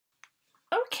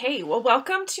Okay, well,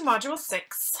 welcome to Module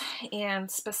 6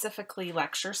 and specifically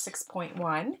Lecture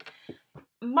 6.1.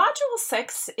 Module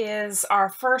 6 is our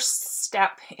first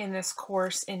step in this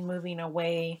course in moving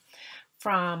away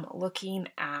from looking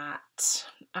at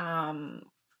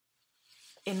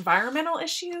environmental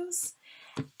issues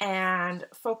and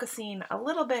focusing a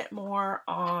little bit more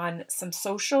on some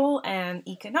social and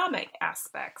economic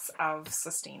aspects of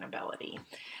sustainability.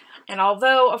 And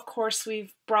although, of course,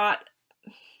 we've brought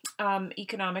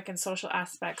economic and social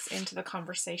aspects into the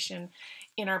conversation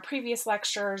in our previous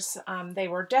lectures, they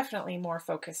were definitely more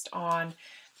focused on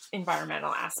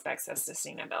environmental aspects of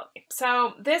sustainability.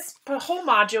 So this whole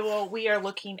module, we are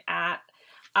looking at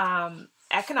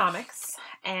economics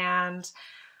and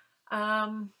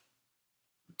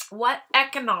what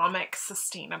economic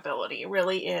sustainability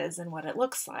really is and what it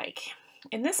looks like.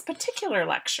 In this particular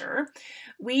lecture,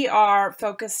 we are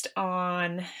focused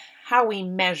on how we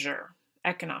measure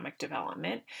economic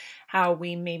development, how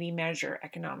we maybe measure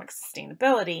economic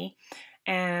sustainability,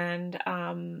 and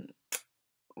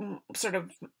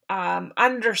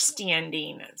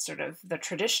understanding sort of the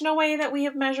traditional way that we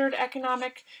have measured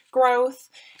economic growth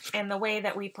and the way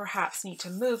that we perhaps need to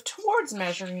move towards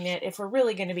measuring it if we're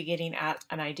really going to be getting at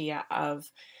an idea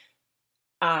of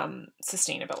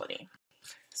sustainability.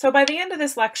 So by the end of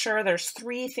this lecture, there's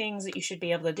 3 things that you should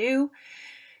be able to do.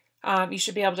 You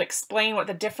should be able to explain what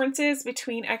the difference is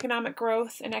between economic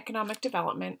growth and economic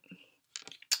development.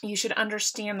 You should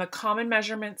understand the common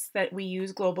measurements that we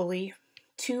use globally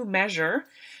to measure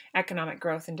economic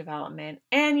growth and development.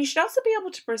 And you should also be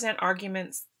able to present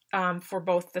arguments for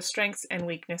both the strengths and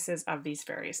weaknesses of these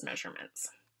various measurements.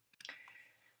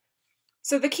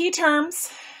 So the key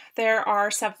terms, there are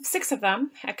 6 of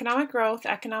them: economic growth,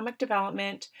 economic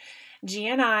development,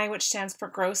 GNI, which stands for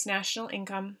gross national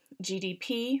income,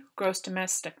 GDP, gross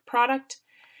domestic product,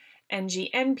 and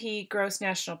GNP, gross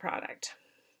national product.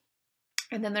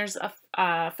 And then there's a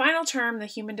final term, the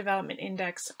Human Development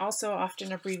Index, also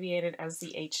often abbreviated as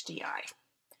the HDI.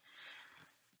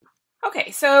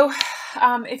 Okay, so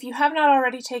if you have not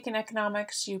already taken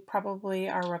economics, you probably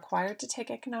are required to take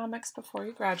economics before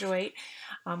you graduate.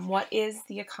 What is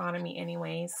the economy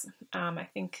anyways? I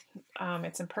think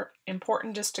it's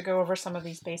important just to go over some of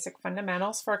these basic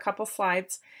fundamentals for a couple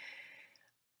slides.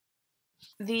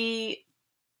 The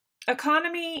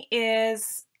economy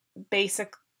is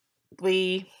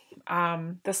basically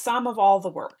the sum of all the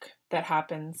work that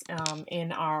happens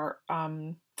in our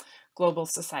global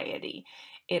society.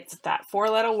 It's that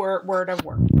 4-letter word of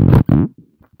work.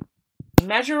 We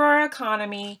measure our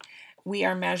economy. We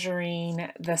are measuring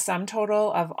the sum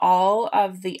total of all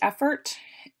of the effort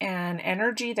and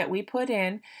energy that we put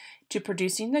in to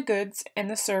producing the goods and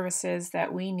the services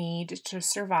that we need to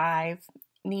survive,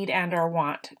 need and or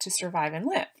want to survive and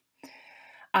live.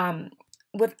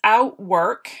 Without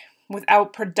work,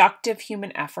 without productive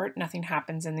human effort, nothing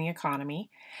happens in the economy.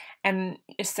 And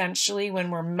essentially,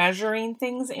 when we're measuring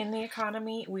things in the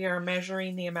economy, we are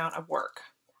measuring the amount of work.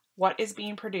 What is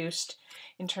being produced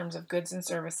in terms of goods and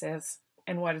services,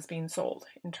 and what is being sold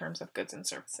in terms of goods and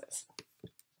services.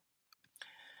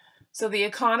 So the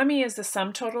economy is the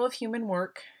sum total of human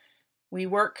work. We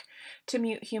work to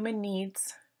meet human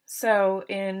needs. So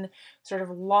in sort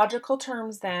of logical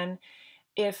terms then,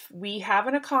 if we have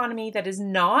an economy that is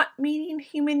not meeting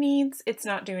human needs, it's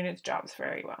not doing its jobs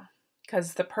very well.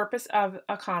 Because the purpose of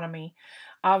the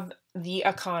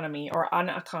economy or an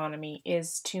economy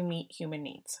is to meet human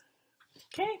needs.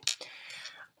 Okay.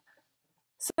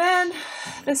 So then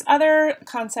this other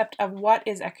concept of what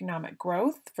is economic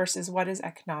growth versus what is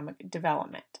economic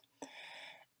development.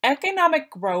 Economic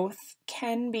growth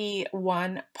can be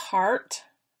one part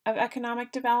of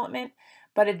economic development,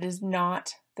 but it is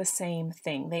not the same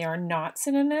thing. They are not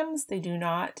synonyms. They do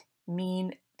not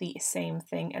mean the same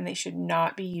thing, and they should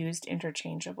not be used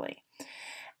interchangeably.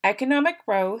 Economic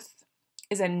growth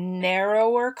is a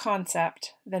narrower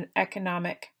concept than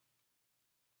economic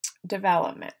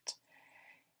development.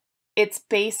 It's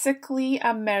basically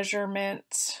a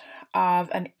measurement of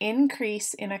an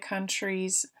increase in a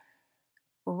country's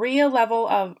real level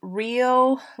of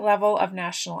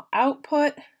national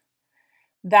output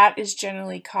that is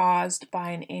generally caused by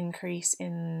an increase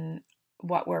in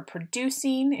what we're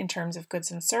producing in terms of goods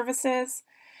and services.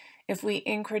 If we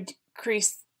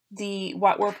increase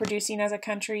what we're producing as a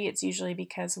country, it's usually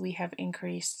because we have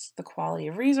increased the quality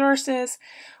of resources,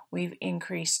 we've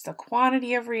increased the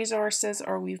quantity of resources,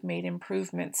 or we've made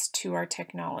improvements to our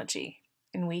technology.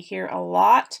 And we hear a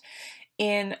lot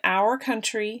in our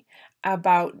country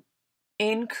about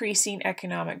increasing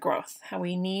economic growth, how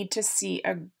we need to see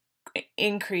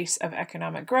increase of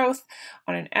economic growth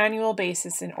on an annual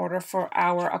basis in order for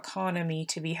our economy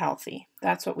to be healthy.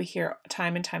 That's what we hear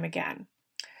time and time again.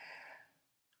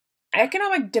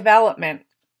 Economic development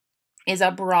is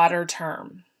a broader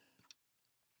term.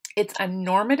 It's a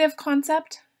normative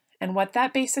concept, and what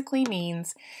that basically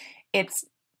means, it's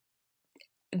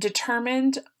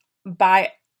determined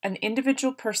by an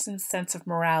individual person's sense of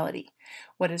morality.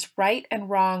 What is right and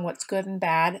wrong, what's good and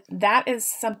bad, that is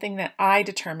something that I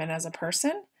determine as a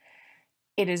person.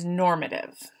 It is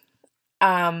normative.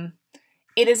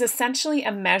 It is essentially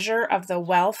a measure of the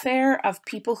welfare of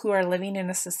people who are living in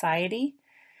a society,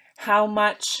 how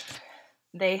much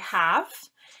they have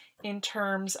in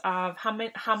terms of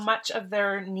how much of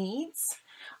their needs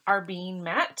are being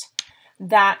met.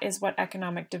 That is what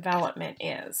economic development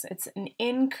is. It's an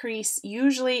increase.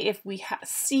 Usually if we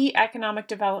see economic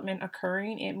development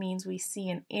occurring, it means we see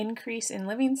an increase in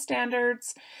living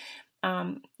standards.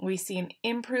 We see an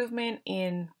improvement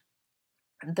in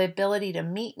the ability to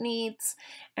meet needs,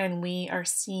 and we are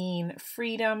seeing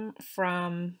freedom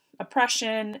from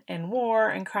oppression and war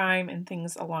and crime and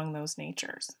things along those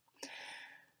natures.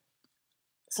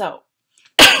 So,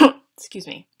 excuse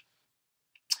me.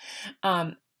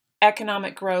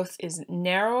 Economic growth is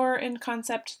narrower in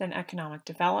concept than economic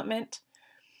development.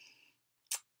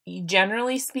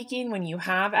 Generally speaking, when you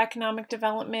have economic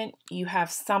development, you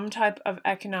have some type of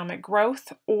economic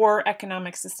growth or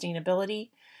economic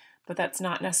sustainability, but that's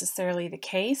not necessarily the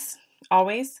case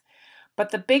always.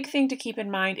 But the big thing to keep in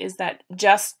mind is that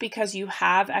just because you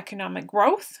have economic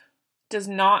growth does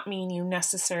not mean you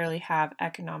necessarily have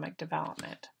economic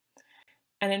development.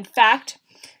 And in fact,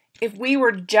 if we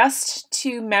were just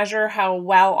to measure how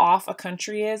well off a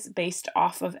country is based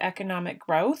off of economic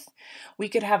growth, we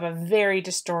could have a very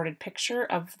distorted picture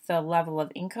of the level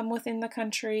of income within the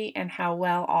country and how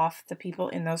well off the people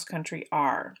in those countries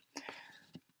are.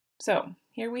 So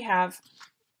here we have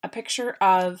a picture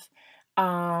of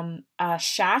a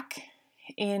shack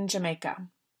in Jamaica.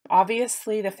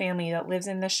 Obviously, the family that lives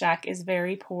in the shack is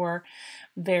very poor,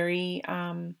 very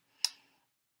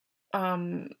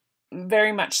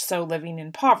much so living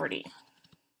in poverty.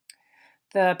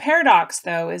 The paradox,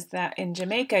 though, is that in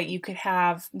Jamaica, you could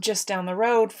have just down the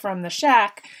road from the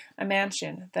shack a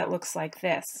mansion that looks like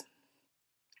this.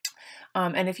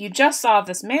 And if you just saw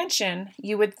this mansion,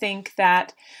 you would think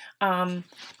that the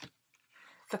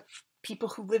people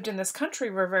who lived in this country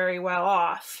were very well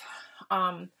off.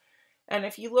 And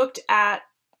if you looked at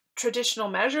traditional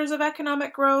measures of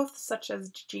economic growth, such as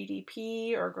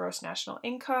GDP or gross national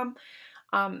income,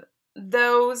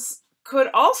 those could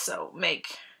also make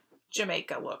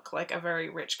Jamaica look like a very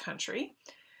rich country.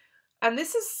 And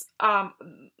this is,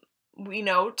 we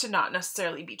know, to not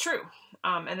necessarily be true.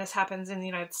 And this happens in the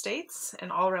United States and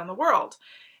all around the world.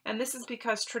 And this is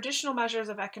because traditional measures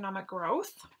of economic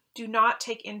growth do not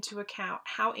take into account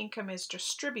how income is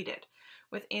distributed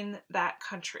within that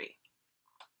country.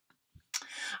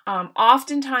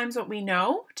 Oftentimes what we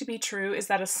know to be true is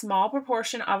that a small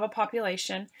proportion of a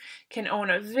population can own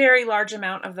a very large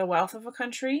amount of the wealth of a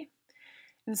country.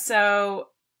 And so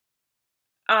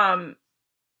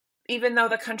even though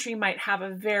the country might have a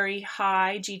very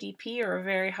high GDP or a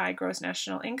very high gross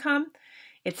national income,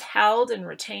 it's held and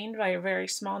retained by a very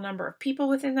small number of people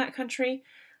within that country.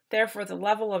 Therefore, the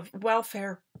level of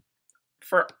welfare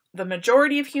for the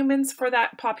majority of humans for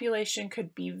that population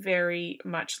could be very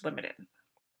much limited.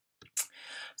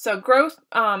 So growth,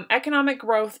 economic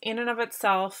growth in and of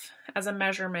itself as a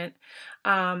measurement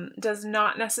does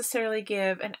not necessarily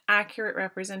give an accurate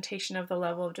representation of the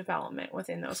level of development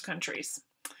within those countries.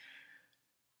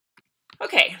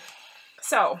 Okay,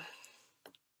 so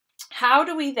how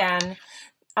do we then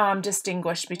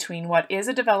distinguish between what is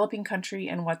a developing country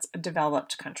and what's a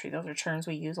developed country? Those are terms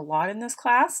we use a lot in this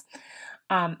class.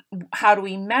 How do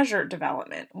we measure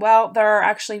development? Well, there are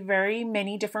actually very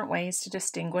many different ways to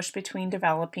distinguish between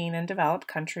developing and developed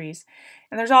countries.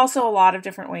 And there's also a lot of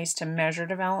different ways to measure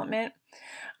development.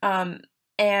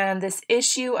 And this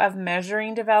issue of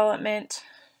measuring development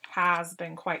has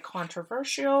been quite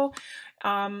controversial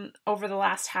over the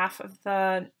last half of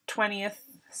the 20th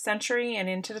century and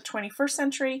into the 21st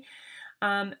century.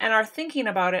 And our thinking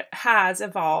about it has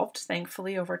evolved,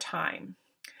 thankfully, over time.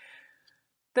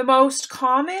 The most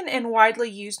common and widely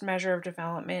used measure of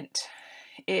development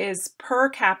is per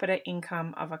capita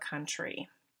income of a country.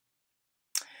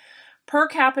 Per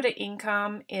capita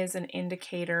income is an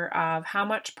indicator of how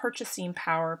much purchasing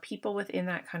power people within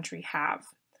that country have.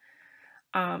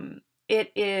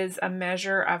 It is a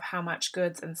measure of how much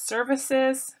goods and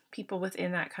services people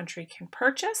within that country can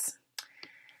purchase.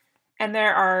 And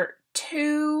there are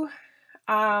two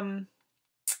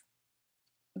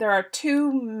there are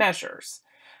two measures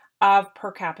of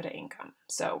per capita income.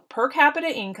 So per capita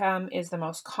income is the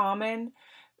most common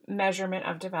measurement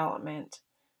of development.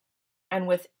 And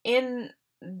within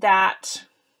that,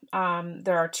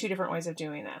 there are two different ways of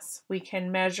doing this. We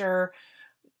can measure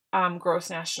gross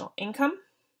national income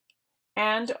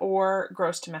and or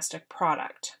gross domestic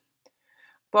product.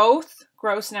 Both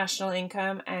gross national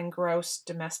income and gross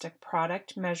domestic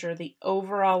product measure the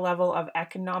overall level of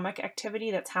economic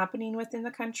activity that's happening within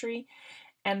the country,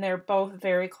 and they're both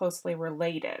very closely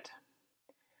related.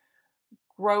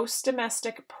 Gross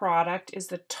domestic product is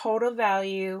the total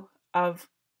value of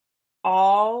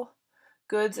all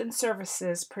goods and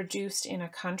services produced in a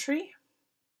country.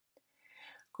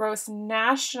 Gross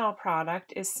national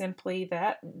product is simply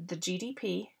the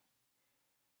GDP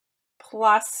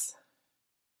plus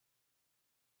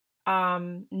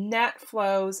net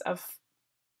flows of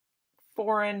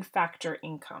foreign factor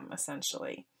income,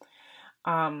 essentially.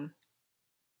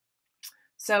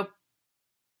 So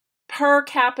per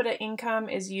capita income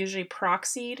is usually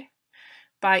proxied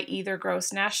by either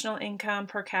gross national income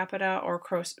per capita or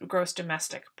gross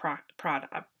domestic product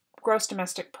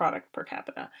per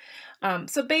capita.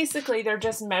 So basically, they're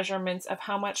just measurements of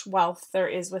how much wealth there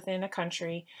is within a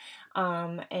country,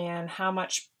 and how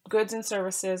much goods and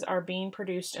services are being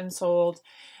produced and sold.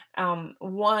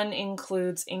 One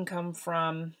includes income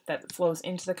that flows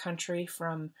into the country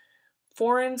from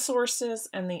foreign sources,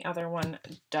 and the other one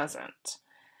doesn't.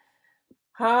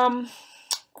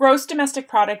 Gross domestic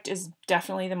product is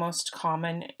definitely the most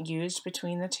common used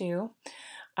between the two.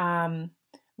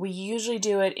 We usually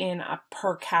do it in a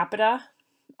per capita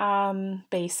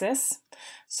basis,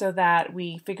 so that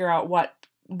we figure out what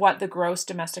the gross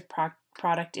domestic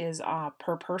product is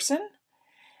per person,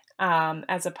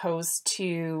 as opposed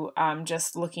to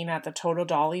just looking at the total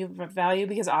dollar value,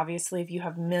 because obviously if you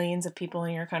have millions of people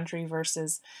in your country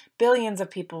versus billions of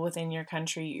people within your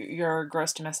country, your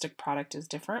gross domestic product is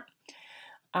different.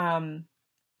 And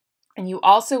you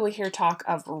also will hear talk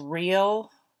of real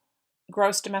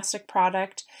gross domestic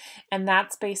product, and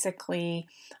that's basically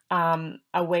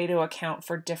a way to account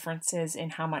for differences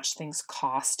in how much things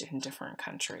cost in different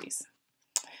countries.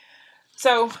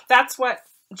 So that's what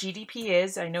GDP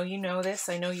is. I know you know this.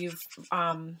 I know you've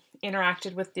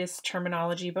interacted with this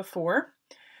terminology before.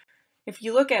 If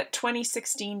you look at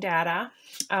 2016 data,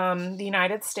 the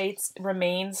United States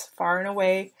remains far and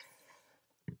away,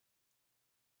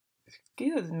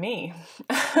 excuse me,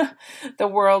 the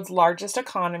world's largest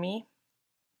economy.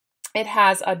 It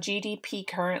has a GDP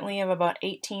currently of about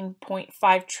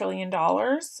 $18.5 trillion.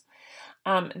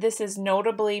 This is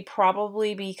notably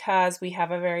probably because we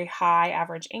have a very high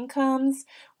average incomes,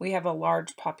 we have a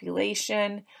large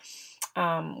population,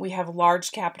 we have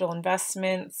large capital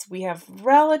investments, we have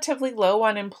relatively low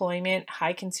unemployment,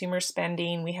 high consumer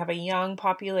spending, we have a young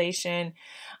population,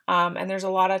 and there's a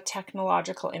lot of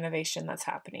technological innovation that's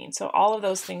happening. So all of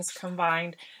those things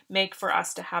combined make for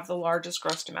us to have the largest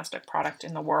gross domestic product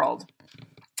in the world.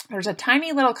 There's a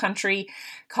tiny little country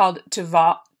called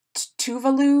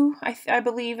Tuvalu, I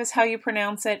believe is how you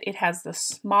pronounce it. It has the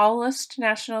smallest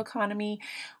national economy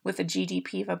with a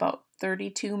GDP of about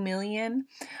 32 million.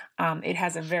 It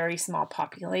has a very small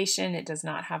population. It does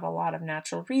not have a lot of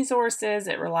natural resources.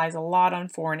 It relies a lot on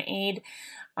foreign aid.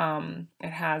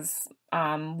 It has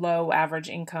low average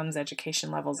incomes,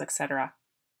 education levels, etc.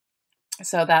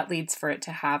 So that leads for it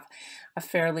to have a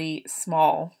fairly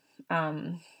small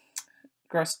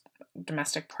gross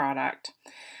domestic product.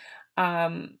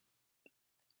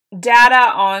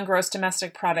 Data on gross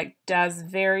domestic product does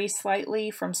vary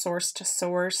slightly from source to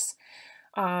source.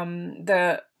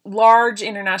 The large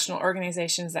international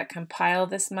organizations that compile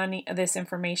this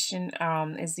information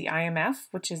is the IMF,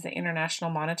 which is the International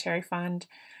Monetary Fund.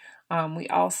 We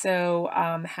also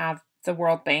have the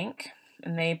World Bank,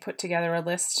 and they put together a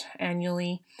list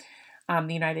annually.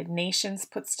 The United Nations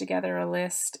puts together a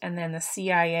list, and then the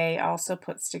CIA also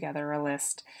puts together a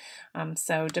list.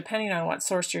 So depending on what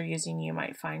source you're using, you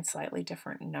might find slightly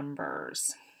different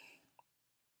numbers.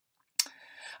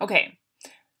 Okay,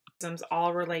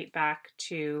 all relate back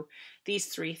to these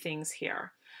three things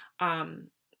here,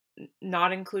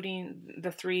 not including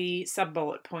the three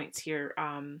sub-bullet points here.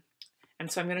 And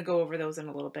so I'm going to go over those in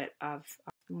a little bit of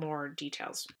more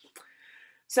details.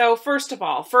 So first of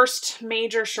all, first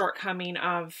major shortcoming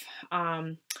of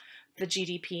the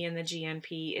GDP and the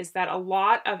GNP is that a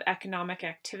lot of economic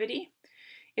activity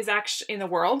is actually in the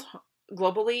world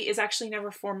globally is actually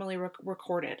never formally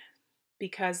recorded.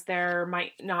 because there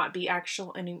might not be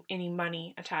any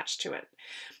money attached to it.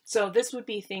 So this would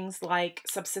be things like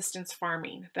subsistence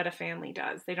farming that a family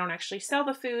does. They don't actually sell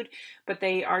the food, but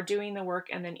they are doing the work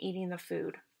and then eating the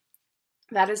food.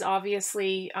 That is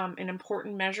obviously an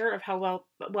important measure of how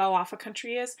well off a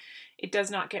country is. It does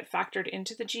not get factored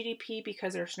into the GDP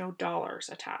because there's no dollars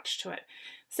attached to it.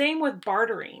 Same with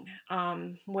bartering.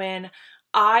 When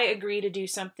I agree to do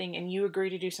something and you agree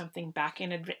to do something back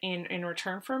in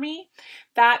return for me,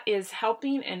 that is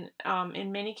helping and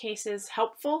in many cases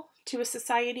helpful to a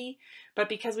society. But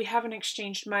because we haven't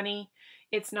exchanged money,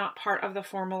 it's not part of the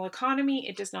formal economy.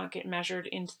 It does not get measured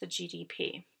into the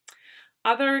GDP.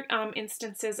 Other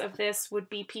instances of this would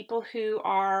be people who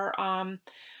are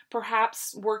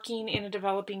perhaps working in a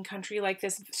developing country, like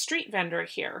this street vendor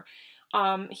here.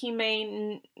 He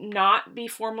may not be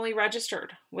formally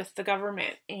registered with the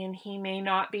government, and he may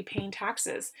not be paying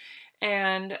taxes.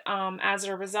 And as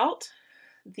a result,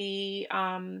 the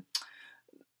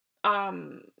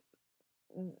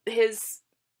his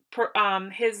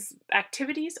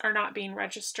activities are not being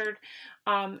registered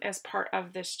as part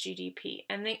of this GDP.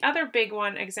 And the other big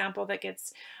one example that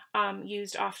gets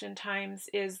used oftentimes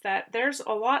is that there's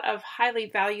a lot of highly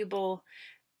valuable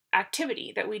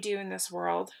activity that we do in this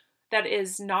world that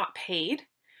is not paid,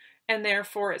 and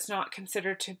therefore it's not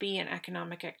considered to be an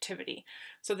economic activity.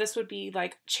 So this would be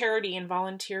like charity and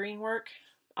volunteering work,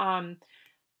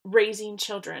 raising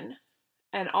children,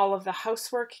 and all of the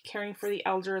housework, caring for the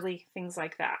elderly, things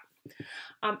like that.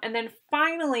 And then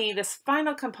finally, this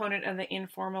final component of the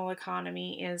informal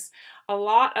economy is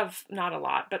not a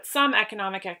lot, but some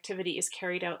economic activity is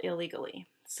carried out illegally.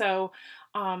 So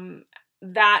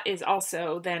that is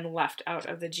also then left out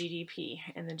of the GDP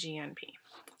and the GNP.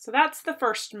 So that's the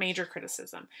first major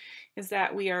criticism, is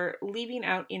that we are leaving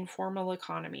out informal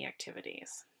economy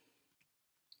activities.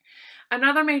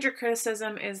 Another major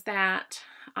criticism is that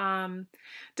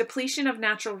depletion of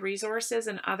natural resources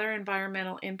and other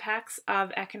environmental impacts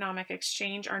of economic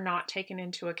exchange are not taken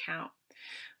into account.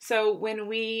 So when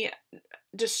we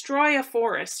destroy a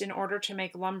forest in order to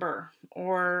make lumber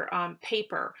or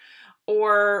paper,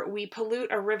 or we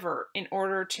pollute a river in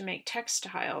order to make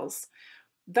textiles,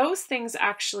 those things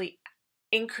actually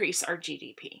increase our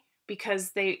GDP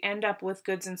because they end up with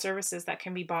goods and services that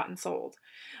can be bought and sold.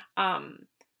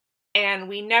 And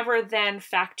we never then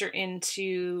factor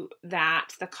into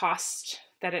that the cost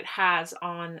that it has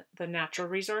on the natural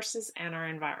resources and our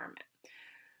environment.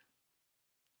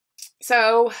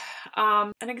 So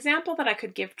an example that I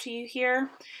could give to you here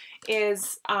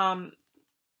is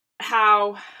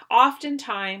how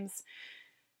oftentimes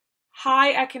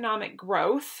high economic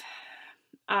growth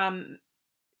can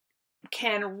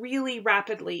really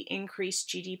rapidly increase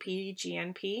GDP,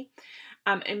 GNP,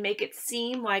 and make it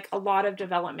seem like a lot of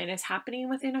development is happening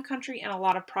within a country and a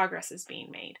lot of progress is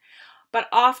being made. But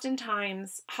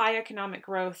oftentimes, high economic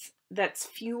growth that's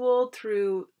fueled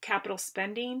through capital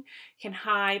spending can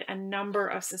hide a number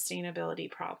of sustainability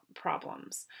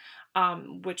problems,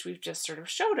 which we've just sort of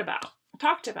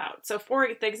talked about. So for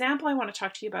the example I want to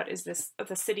talk to you about is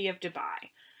the city of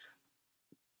Dubai.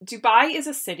 Dubai is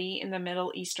a city in the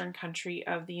Middle Eastern country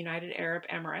of the United Arab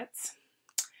Emirates.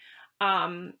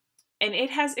 And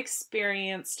it has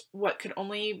experienced what could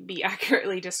only be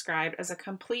accurately described as a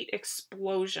complete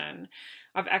explosion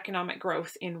of economic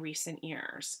growth in recent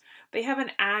years. They have an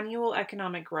annual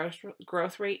economic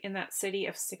growth rate in that city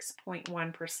of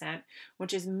 6.1%,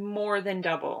 which is more than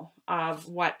double of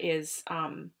what is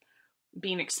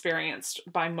being experienced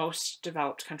by most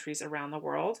developed countries around the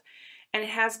world. And it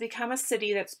has become a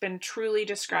city that's been truly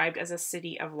described as a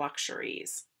city of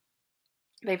luxuries.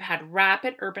 They've had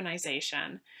rapid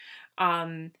urbanization,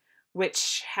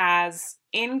 which has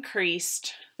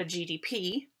increased the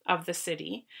GDP of the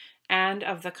city and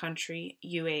of the country,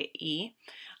 UAE.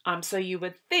 So you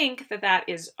would think that that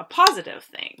is a positive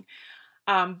thing.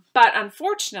 But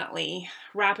unfortunately,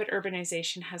 rapid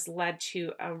urbanization has led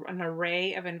to an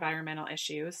array of environmental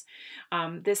issues.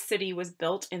 This city was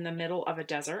built in the middle of a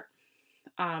desert.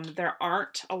 There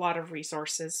aren't a lot of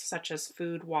resources such as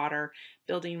food, water,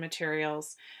 building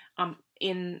materials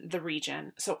in the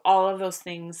region. So all of those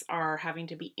things are having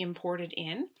to be imported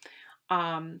in.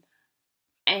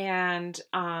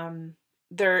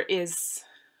 There is,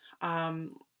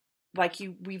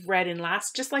 we've read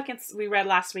we read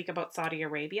last week about Saudi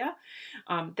Arabia,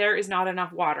 there is not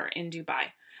enough water in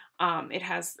Dubai. It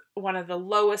has one of the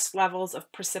lowest levels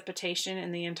of precipitation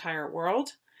in the entire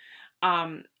world.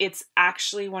 It's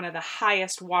actually one of the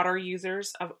highest water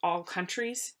users of all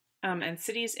countries and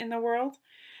cities in the world.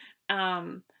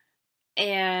 And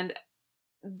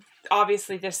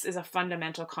obviously this is a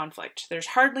fundamental conflict. There's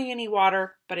hardly any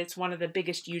water, but it's one of the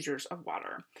biggest users of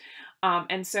water.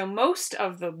 And so most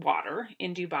of the water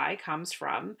in Dubai comes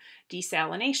from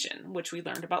desalination, which we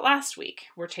learned about last week.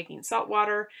 We're taking salt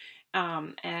water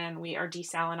and we are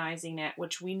desalinizing it,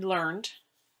 which we learned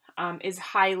is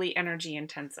highly energy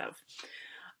intensive.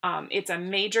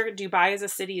 Dubai as a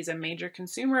city is a major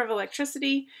consumer of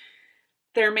electricity.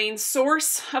 Their main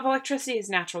source of electricity is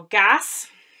natural gas.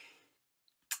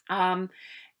 And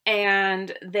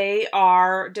they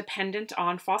are dependent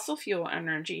on fossil fuel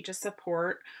energy to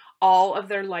support all of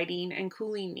their lighting and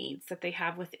cooling needs that they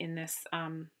have within this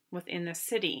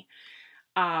city.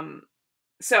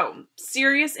 So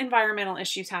serious environmental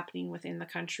issues happening within the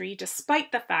country,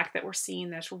 despite the fact that we're seeing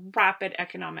this rapid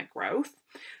economic growth.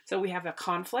 So we have a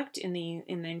conflict in the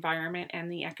environment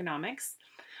and the economics.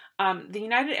 The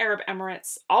United Arab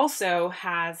Emirates also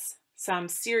has some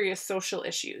serious social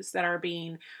issues that are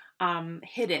being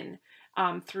hidden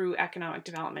through economic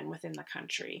development within the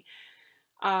country.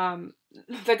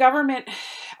 The government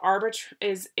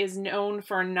is known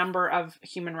for a number of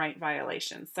human rights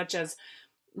violations, such as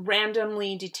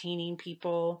randomly detaining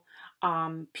people,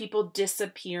 people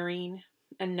disappearing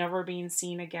and never being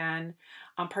seen again,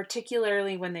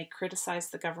 particularly when they criticize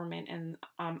the government and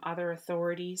other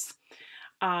authorities.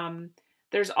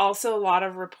 There's also a lot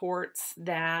of reports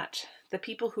that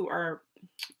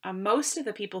most of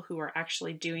the people who are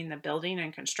actually doing the building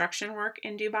and construction work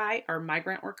in Dubai are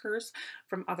migrant workers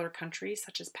from other countries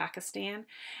such as Pakistan.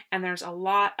 And there's a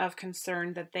lot of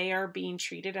concern that they are being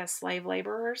treated as slave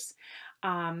laborers.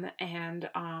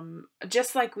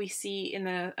 Just like we see in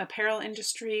the apparel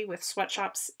industry with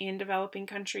sweatshops in developing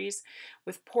countries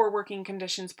with poor working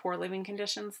conditions, poor living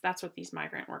conditions, that's what these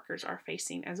migrant workers are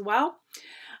facing as well.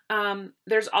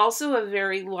 There's also a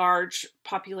very large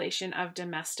population of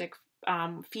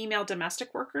female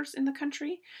domestic workers in the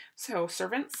country, so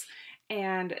servants,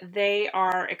 and they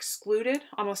are excluded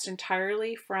almost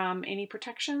entirely from any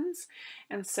protections.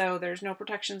 And so there's no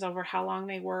protections over how long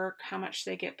they work, how much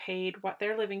they get paid, what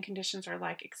their living conditions are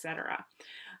like, etc.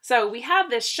 So we have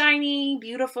this shiny,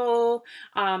 beautiful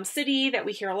city that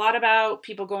we hear a lot about,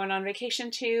 people going on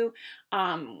vacation to.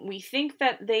 We think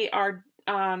that they are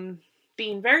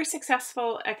being very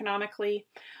successful economically.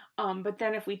 But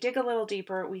then if we dig a little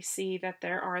deeper, we see that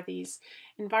there are these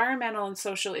environmental and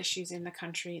social issues in the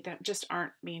country that just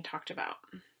aren't being talked about.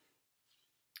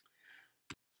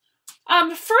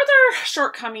 Further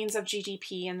shortcomings of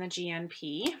GDP and the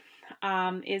GNP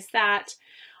is that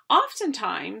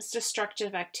oftentimes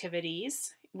destructive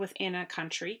activities within a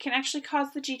country can actually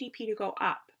cause the GDP to go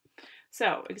up.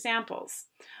 So, examples,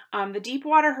 the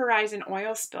Deepwater Horizon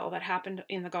oil spill that happened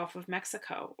in the Gulf of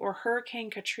Mexico, or Hurricane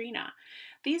Katrina.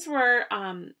 These were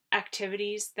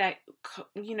activities that,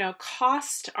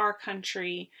 cost our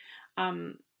country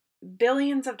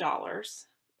billions of dollars.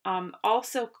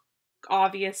 Also,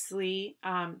 obviously,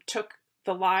 took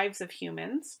the lives of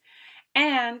humans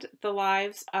and the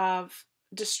lives of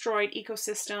destroyed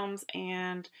ecosystems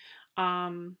and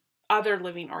other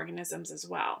living organisms as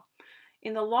well.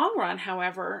 In the long run,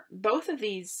 however, both of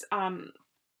these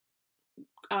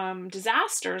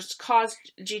disasters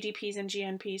caused GDPs and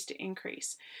GNPs to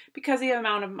increase because of the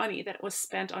amount of money that was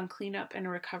spent on cleanup and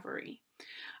recovery.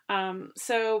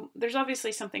 So there's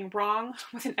obviously something wrong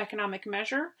with an economic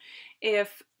measure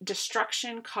if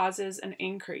destruction causes an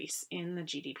increase in the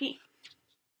GDP.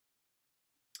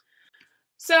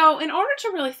 So in order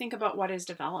to really think about what is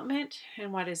development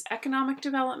and what is economic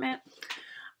development,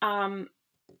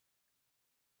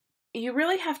 you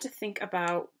really have to think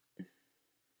about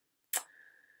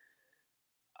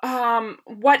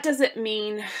what does it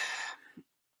mean?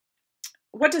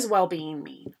 What does well-being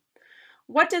mean?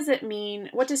 What does it mean?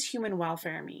 What does human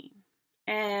welfare mean?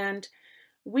 And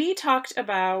we talked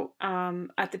about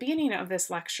at the beginning of this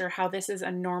lecture how this is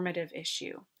a normative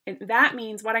issue. That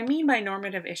means, what I mean by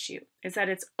normative issue is that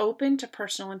it's open to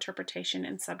personal interpretation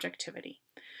and subjectivity.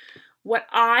 What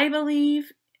I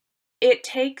believe it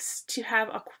takes to have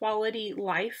a quality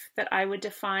life that I would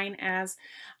define as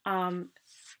a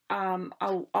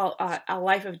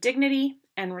life of dignity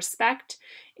and respect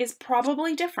is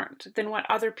probably different than what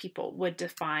other people would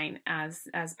define as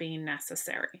being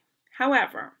necessary.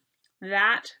 However,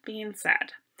 that being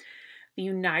said, the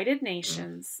United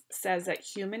Nations says that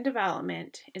human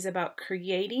development is about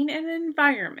creating an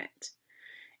environment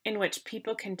in which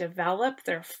people can develop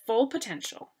their full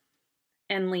potential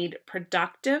and lead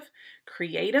productive,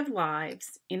 creative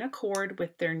lives in accord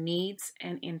with their needs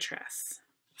and interests.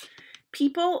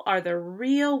 People are the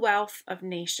real wealth of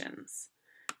nations.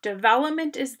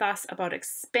 Development is thus about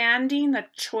expanding the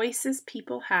choices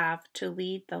people have to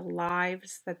lead the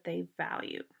lives that they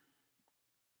value.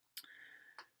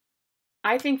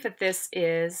 I think that this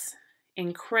is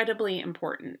incredibly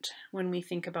important when we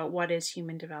think about what is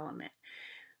human development.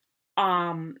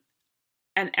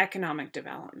 And economic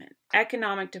development.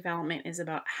 Economic development is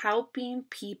about helping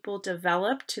people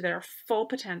develop to their full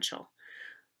potential,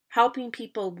 helping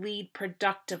people lead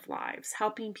productive lives,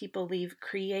 helping people lead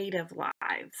creative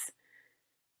lives,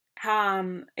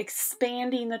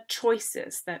 expanding the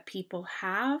choices that people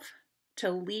have to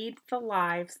lead the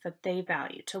lives that they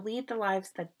value, to lead the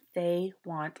lives that they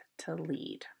want to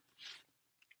lead.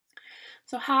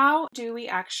 So how do we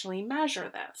actually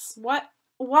measure this?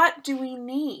 What do we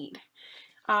need?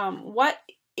 What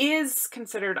is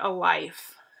considered a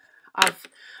life of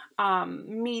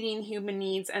meeting human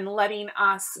needs and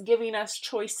giving us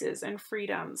choices and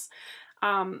freedoms?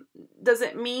 Does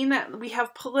it mean that we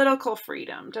have political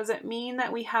freedom? Does it mean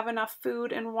that we have enough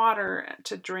food and water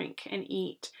to drink and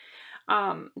eat?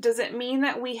 Does it mean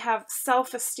that we have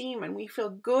self-esteem and we feel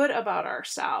good about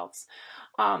ourselves?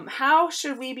 How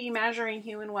should we be measuring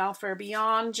human welfare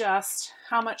beyond just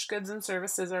how much goods and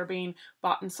services are being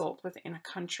bought and sold within a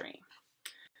country?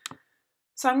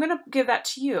 So I'm going to give that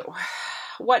to you.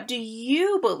 What do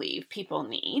you believe people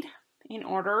need in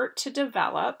order to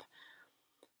develop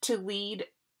to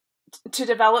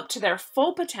their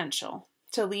full potential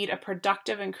to lead a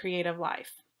productive and creative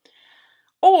life?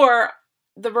 Or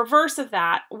the reverse of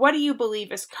that, what do you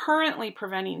believe is currently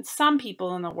preventing some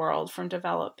people in the world from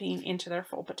developing into their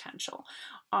full potential?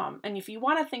 And if you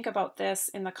want to think about this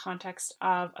in the context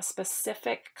of a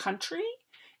specific country,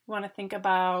 you want to think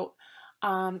about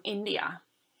India.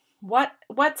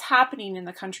 What's happening in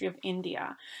the country of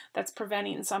India that's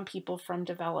preventing some people from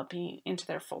developing into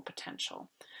their full potential?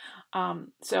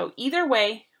 So either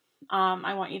way,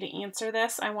 I want you to answer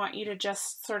this. I want you to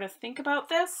just sort of think about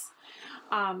this.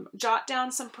 Jot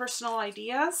down some personal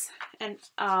ideas, and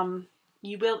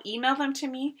you will email them to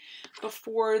me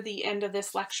before the end of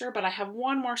this lecture, but I have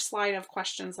one more slide of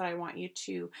questions that I want you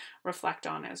to reflect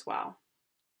on as well.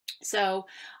 So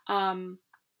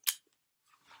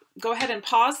go ahead and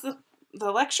pause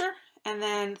the lecture and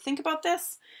then think about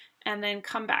this and then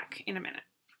come back in a minute.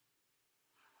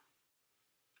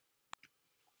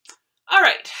 All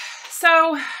right,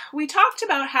 so we talked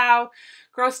about how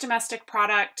gross domestic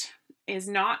product is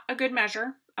not a good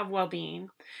measure of well-being,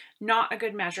 not a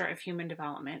good measure of human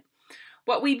development.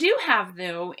 What we do have,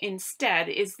 though, instead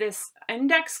is this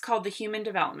index called the Human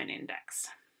Development Index.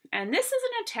 And this is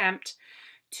an attempt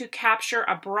to capture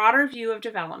a broader view of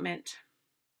development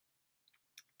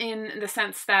in the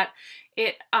sense that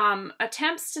it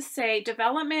attempts to say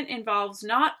development involves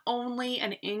not only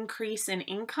an increase in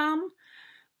income,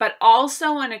 but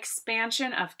also an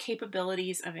expansion of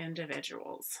capabilities of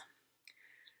individuals.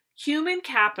 Human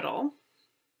capital,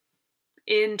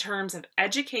 in terms of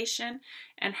education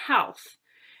and health,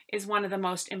 is one of the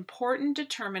most important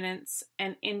determinants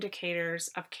and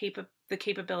indicators of the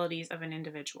capabilities of an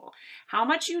individual. How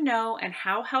much you know and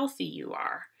how healthy you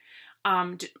are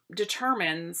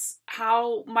determines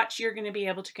how much you're going to be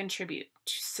able to contribute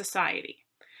to society.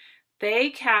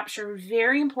 They capture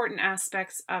very important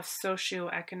aspects of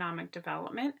socioeconomic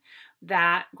development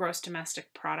that gross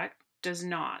domestic product does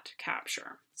not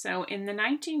capture. So in the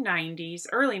 1990s,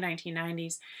 early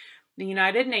 1990s, the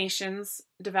United Nations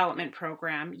Development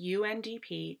Program,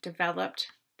 UNDP,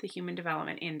 developed the Human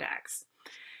Development Index.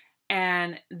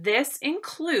 And this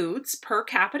includes per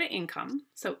capita income,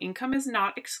 so income is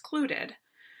not excluded,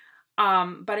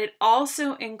 but it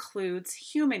also includes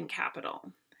human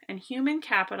capital. And human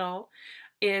capital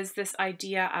is this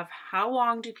idea of how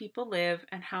long do people live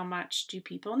and how much do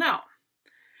people know.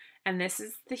 And this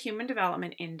is the Human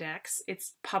Development Index.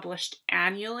 It's published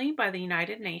annually by the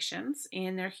United Nations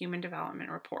in their Human Development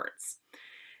Reports.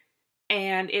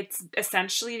 And it's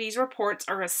essentially, these reports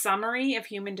are a summary of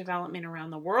human development around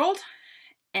the world.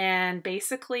 And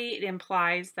basically it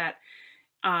implies that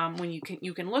when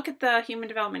you can look at the Human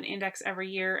Development Index every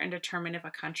year and determine if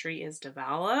a country is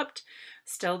developed,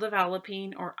 still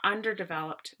developing, or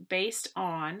underdeveloped based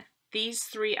on these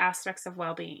three aspects of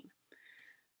well-being.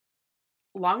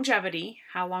 Longevity,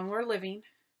 how long we're living;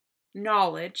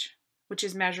 knowledge, which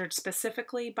is measured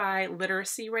specifically by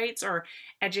literacy rates or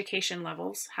education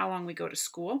levels, how long we go to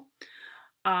school;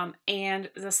 and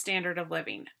the standard of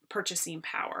living, purchasing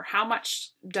power. How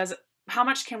much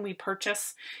can we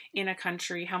purchase in a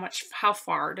country? How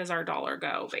far does our dollar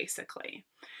go, basically,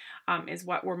 is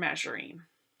what we're measuring.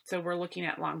 So we're looking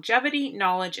at longevity,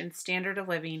 knowledge, and standard of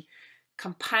living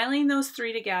compiling those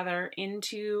three together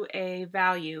into a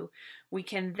value, we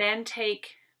can then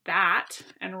take that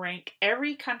and rank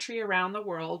every country around the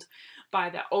world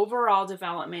by the overall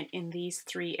development in these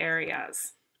three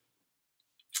areas.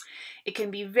 It can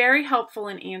be very helpful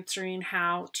in answering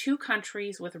how two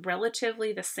countries with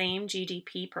relatively the same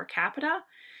GDP per capita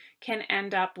can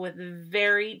end up with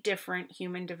very different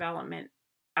human development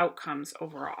outcomes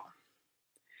overall.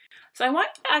 So I want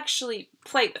you to actually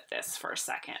play with this for a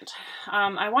second.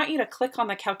 I want you to click on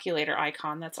the calculator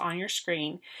icon that's on your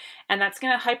screen, and that's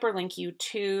going to hyperlink you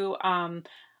to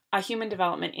a Human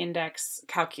Development Index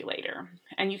calculator.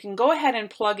 And you can go ahead and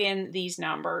plug in these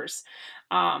numbers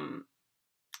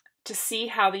to see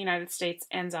how the United States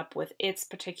ends up with its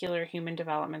particular human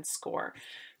development score.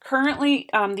 Currently,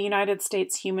 the United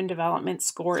States Human Development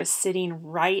Score is sitting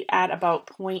right at about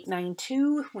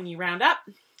 0.92 when you round up.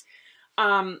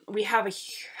 We have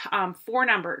four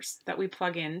numbers that we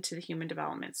plug into the Human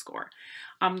Development Score.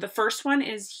 The first one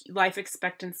is life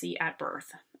expectancy at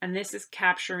birth, and this is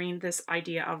capturing this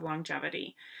idea of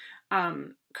longevity.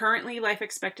 Currently, life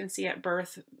expectancy at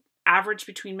birth, average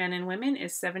between men and women,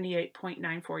 is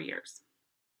 78.94 years.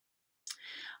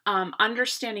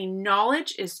 Understanding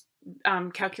knowledge is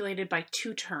calculated by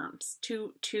two terms,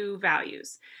 two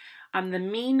values. The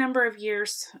mean number of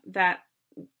years that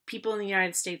people in the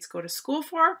United States go to school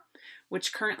for,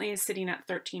 which currently is sitting at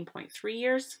 13.3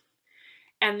 years,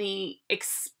 and the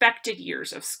expected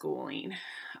years of schooling,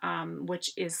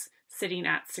 which is sitting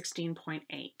at 16.8.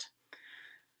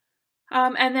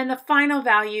 And then the final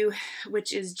value,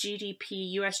 which is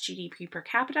GDP, US GDP per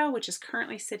capita, which is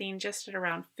currently sitting just at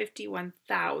around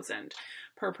 51,000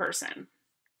 per person.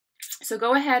 So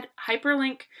go ahead,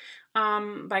 hyperlink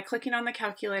by clicking on the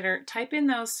calculator, type in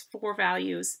those four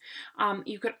values.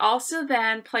 You could also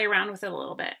then play around with it a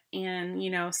little bit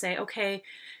and, say, okay,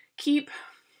 keep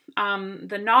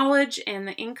the knowledge and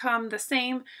the income the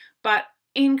same, but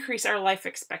increase our life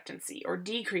expectancy or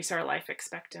decrease our life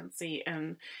expectancy,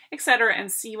 and etc.,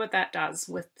 and see what that does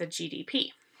with the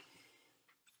GDP.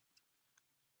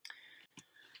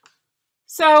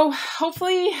 So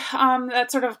hopefully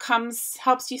that sort of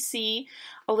helps you see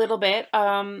a little bit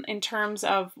in terms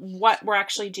of what we're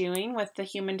actually doing with the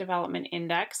Human Development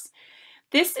Index.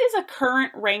 This is a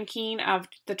current ranking of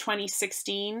the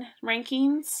 2016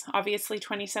 rankings. Obviously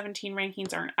 2017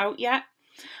 rankings aren't out yet.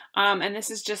 And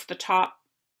this is just the top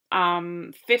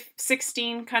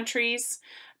 16 countries.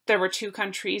 There were two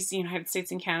countries, the United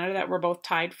States and Canada, that were both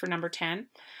tied for number 10.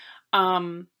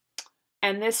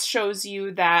 And this shows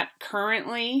you that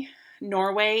currently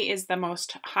Norway is the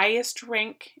most highest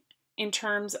rank in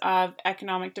terms of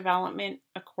economic development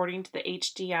according to the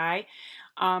HDI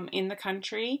in the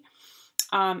country.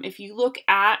 If you look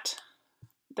at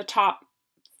the top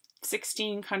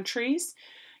 16 countries,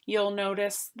 you'll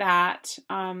notice that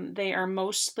they are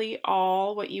mostly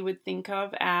all what you would think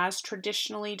of as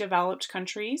traditionally developed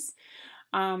countries.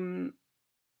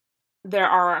 There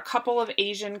are a couple of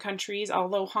Asian countries,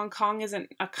 although Hong Kong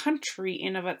isn't a country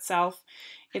in of itself.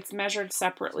 It's measured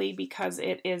separately because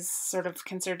it is sort of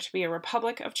considered to be a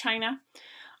republic of China.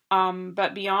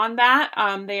 But beyond that,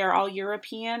 they are all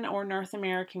European or North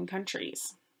American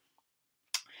countries.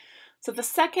 So the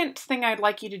second thing I'd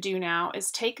like you to do now is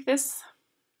take this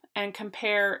and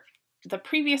compare the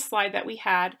previous slide that we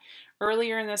had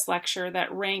earlier in this lecture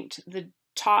that ranked the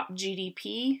top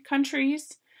GDP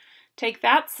countries. Take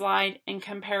that slide and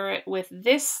compare it with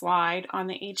this slide on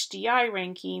the HDI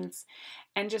rankings,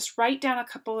 and just write down a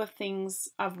couple of things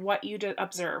of what you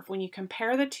observe. When you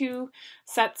compare the two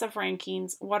sets of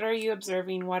rankings, what are you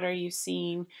observing? What are you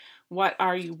seeing? What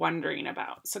are you wondering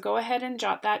about? So go ahead and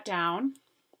jot that down.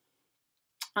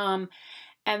 And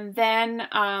then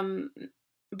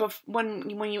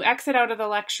when you exit out of the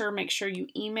lecture, make sure you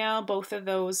email both of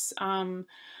those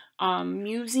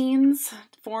musings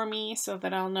for me so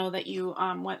that I'll know that you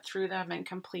went through them and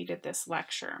completed this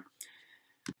lecture.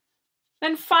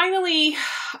 Then finally,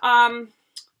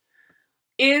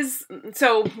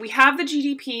 so we have the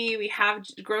GDP, we have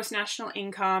gross national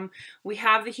income, we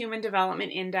have the Human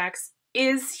Development Index.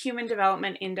 Is Human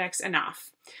Development Index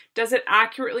enough? Does it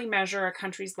accurately measure a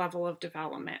country's level of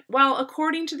development? Well,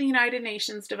 according to the United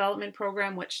Nations Development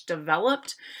Program, which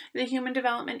developed the Human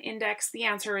Development Index, the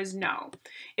answer is no.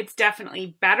 It's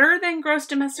definitely better than gross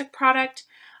domestic product,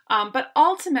 but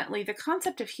ultimately the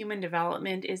concept of human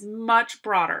development is much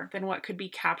broader than what could be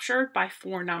captured by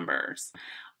four numbers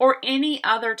or any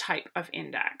other type of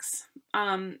index.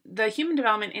 The Human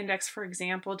Development Index, for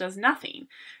example, does nothing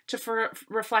to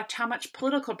reflect how much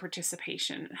political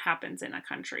participation happens in a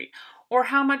country or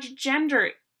how much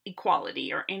gender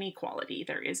equality or inequality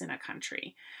there is in a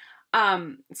country.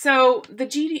 So the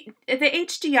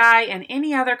HDI and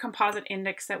any other composite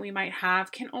index that we might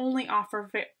have can only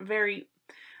offer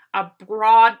a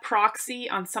broad proxy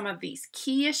on some of these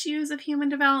key issues of human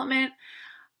development.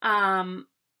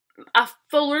 A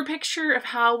fuller picture of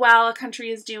how well a country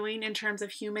is doing in terms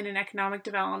of human and economic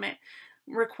development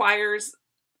requires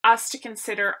us to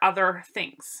consider other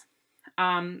things,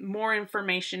 more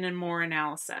information and more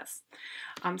analysis.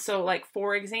 So like,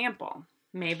 for example,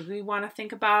 maybe we want to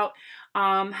think about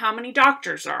how many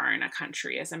doctors there are in a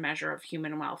country as a measure of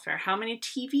human welfare, how many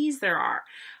TVs there are,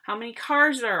 how many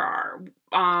cars there are,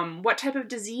 what type of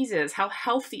diseases, how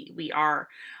healthy we are,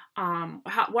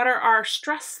 what are our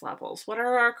stress levels, what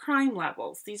are our crime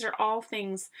levels. These are all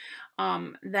things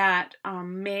that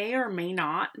may or may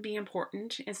not be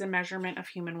important as a measurement of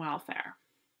human welfare.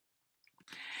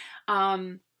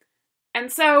 And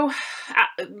so,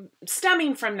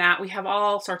 stemming from that, we have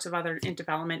all sorts of other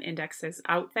development indexes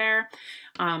out there.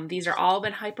 These are all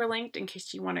been hyperlinked in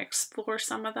case you want to explore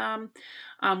some of them.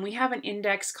 We have an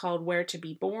index called Where to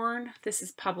Be Born. This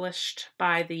is published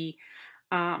by the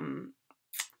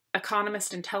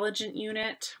Economist Intelligence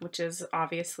Unit, which is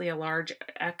obviously a large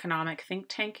economic think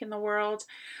tank in the world.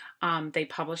 They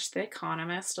publish The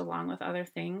Economist along with other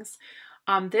things.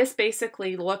 This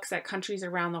basically looks at countries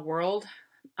around the world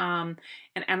and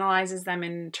analyzes them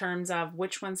in terms of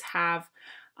which ones have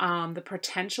the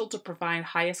potential to provide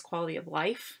highest quality of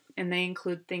life, and they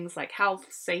include things like health,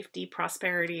 safety,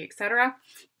 prosperity, etc.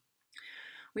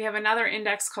 We have another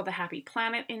index called the Happy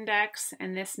Planet Index,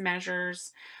 and this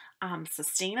measures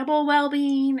sustainable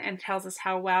well-being and tells us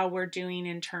how well we're doing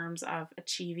in terms of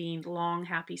achieving long,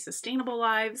 happy, sustainable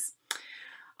lives.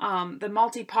 The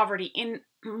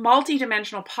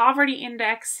Multidimensional Poverty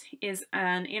Index is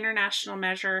an international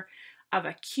measure of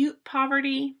acute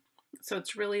poverty. So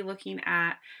it's really looking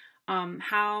at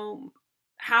how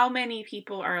many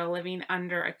people are living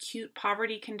under acute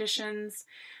poverty conditions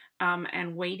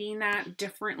and weighting that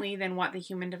differently than what the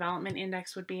Human Development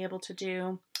Index would be able to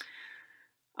do.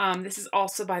 This is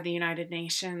also by the United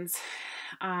Nations.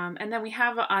 And then we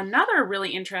have another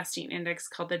really interesting index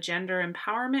called the Gender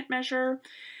Empowerment Measure.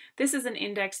 This is an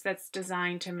index that's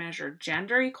designed to measure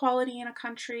gender equality in a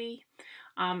country.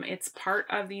 It's part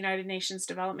of the United Nations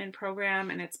Development Program,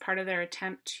 and it's part of their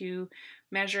attempt to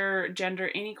measure gender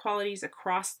inequalities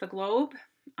across the globe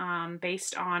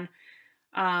based on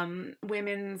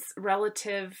women's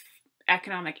relative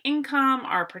economic income,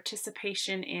 our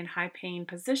participation in high-paying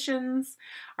positions,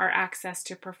 our access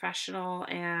to professional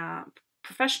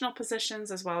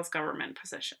positions as well as government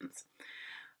positions.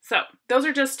 So those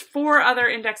are just 4 other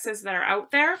indexes that are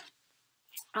out there.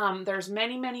 There's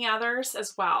many, many others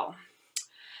as well.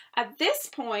 At this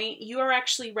point, you are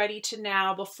actually ready to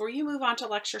now, before you move on to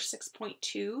lecture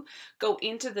 6.2, go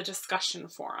into the discussion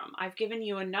forum. I've given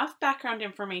you enough background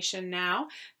information now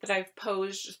that I've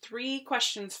posed 3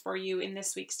 questions for you in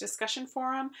this week's discussion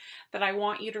forum that I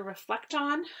want you to reflect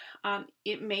on.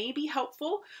 It may be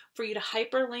helpful for you to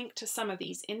hyperlink to some of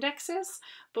these indexes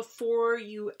before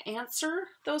you answer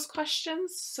those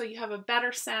questions, so you have a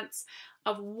better sense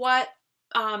of what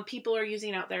people are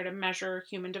using out there to measure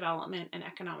human development and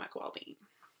economic well-being.